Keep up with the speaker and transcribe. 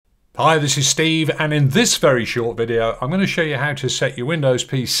Hi, this is Steve, and in this very short video I'm going to show you how to set your Windows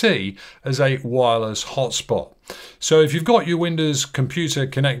PC as a wireless hotspot. So if you've got your Windows computer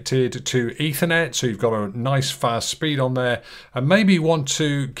connected to Ethernet, so you've got a nice fast speed on there, and maybe you want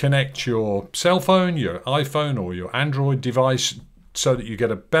to connect your cell phone, your iPhone or your Android device so that you get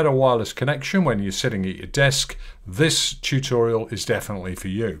a better wireless connection when you're sitting at your desk, this tutorial is definitely for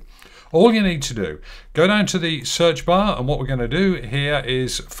you. All you need to do, go down to the search bar, and what we're going to do here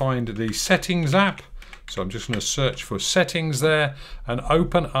is find the Settings app. So I'm just going to search for Settings there and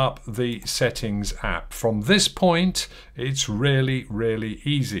open up the Settings app. From this point, it's really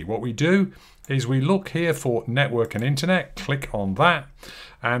easy. What we do is we look here for Network and Internet, click on that,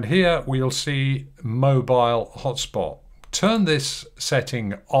 and here we'll see Mobile Hotspot. Turn this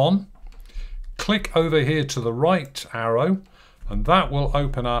setting on, click over here to the right arrow, and that will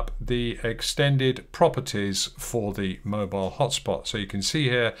open up the extended properties for the mobile hotspot. So you can see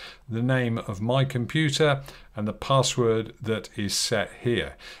here the name of my computer and the password that is set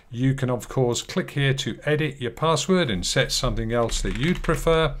here. You can of course click here to edit your password and set something else that you'd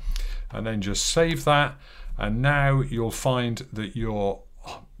prefer, and then just save that, and now you'll find that your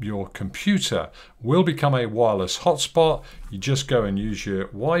computer will become a wireless hotspot. You just go and use your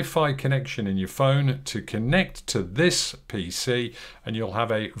Wi-Fi connection in your phone to connect to this PC, and you'll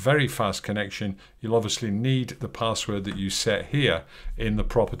have a very fast connection. You'll obviously need the password that you set here in the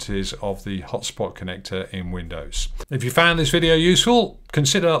properties of the hotspot connector in Windows. If you found this video useful,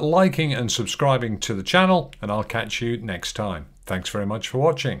 consider liking and subscribing to the channel, and I'll catch you next time. Thanks very much for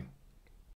watching.